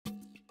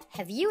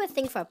Have you a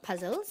thing for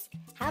puzzles?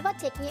 How about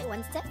taking it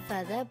one step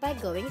further by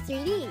going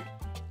 3D?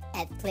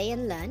 At Play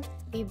and Learn,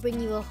 we bring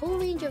you a whole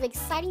range of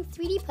exciting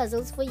 3D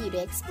puzzles for you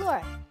to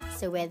explore.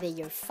 So whether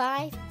you're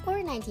 5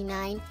 or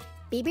 99,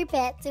 be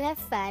prepared to have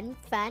fun,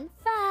 fun,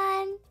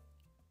 fun!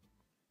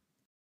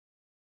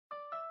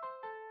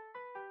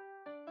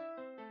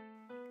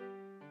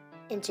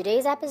 In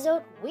today's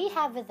episode, we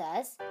have with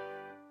us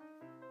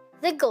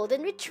the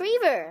Golden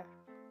Retriever.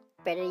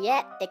 Better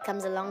yet, it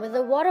comes along with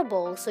a water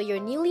bowl so your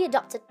newly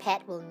adopted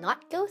pet will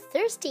not go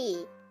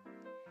thirsty.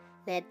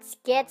 Let's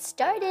get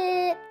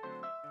started!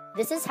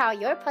 This is how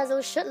your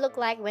puzzle should look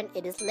like when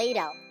it is laid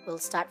out. We'll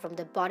start from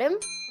the bottom,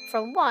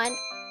 from 1,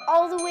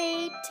 all the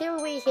way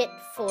till we hit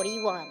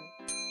 41.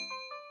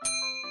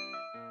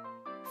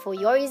 For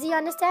your easy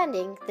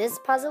understanding, this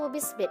puzzle will be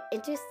split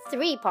into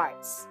 3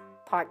 parts.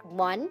 Part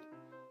 1,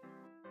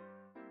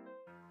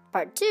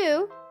 Part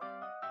 2,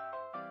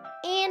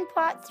 and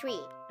Part 3.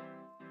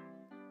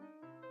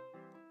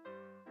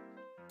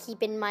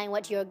 Keep in mind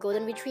what your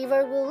Golden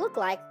Retriever will look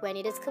like when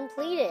it is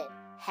completed.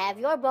 Have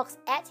your box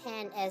at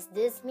hand as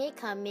this may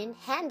come in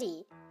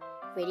handy.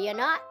 Ready or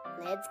not,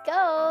 let's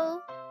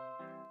go!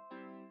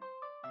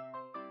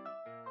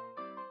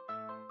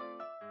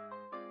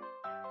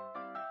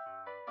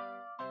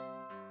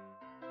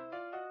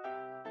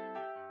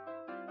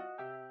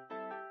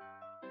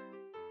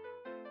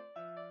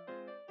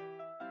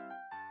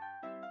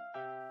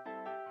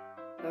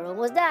 We're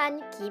almost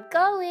done. Keep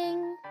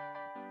going.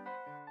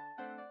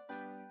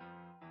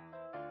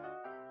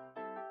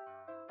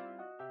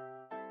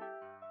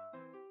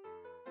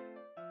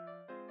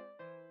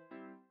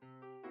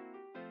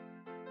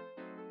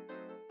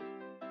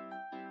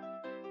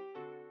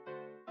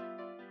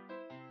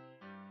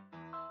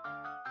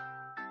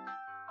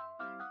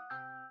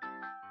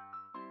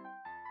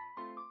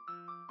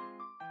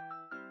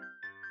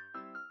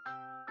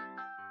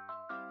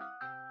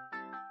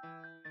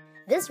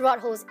 This rod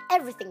holds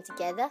everything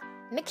together.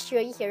 Make sure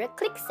you hear a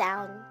click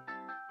sound.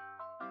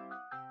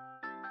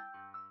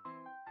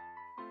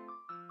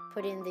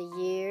 Put in the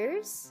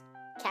ears,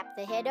 cap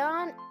the head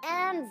on,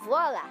 and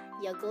voila!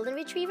 Your Golden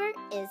Retriever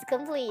is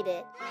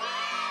completed.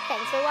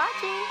 Thanks for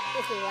watching.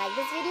 If you like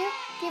this video,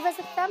 give us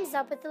a thumbs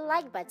up with the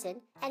like button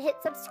and hit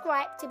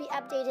subscribe to be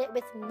updated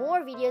with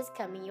more videos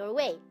coming your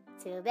way.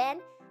 Till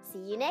then, see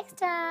you next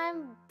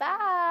time.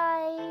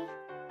 Bye!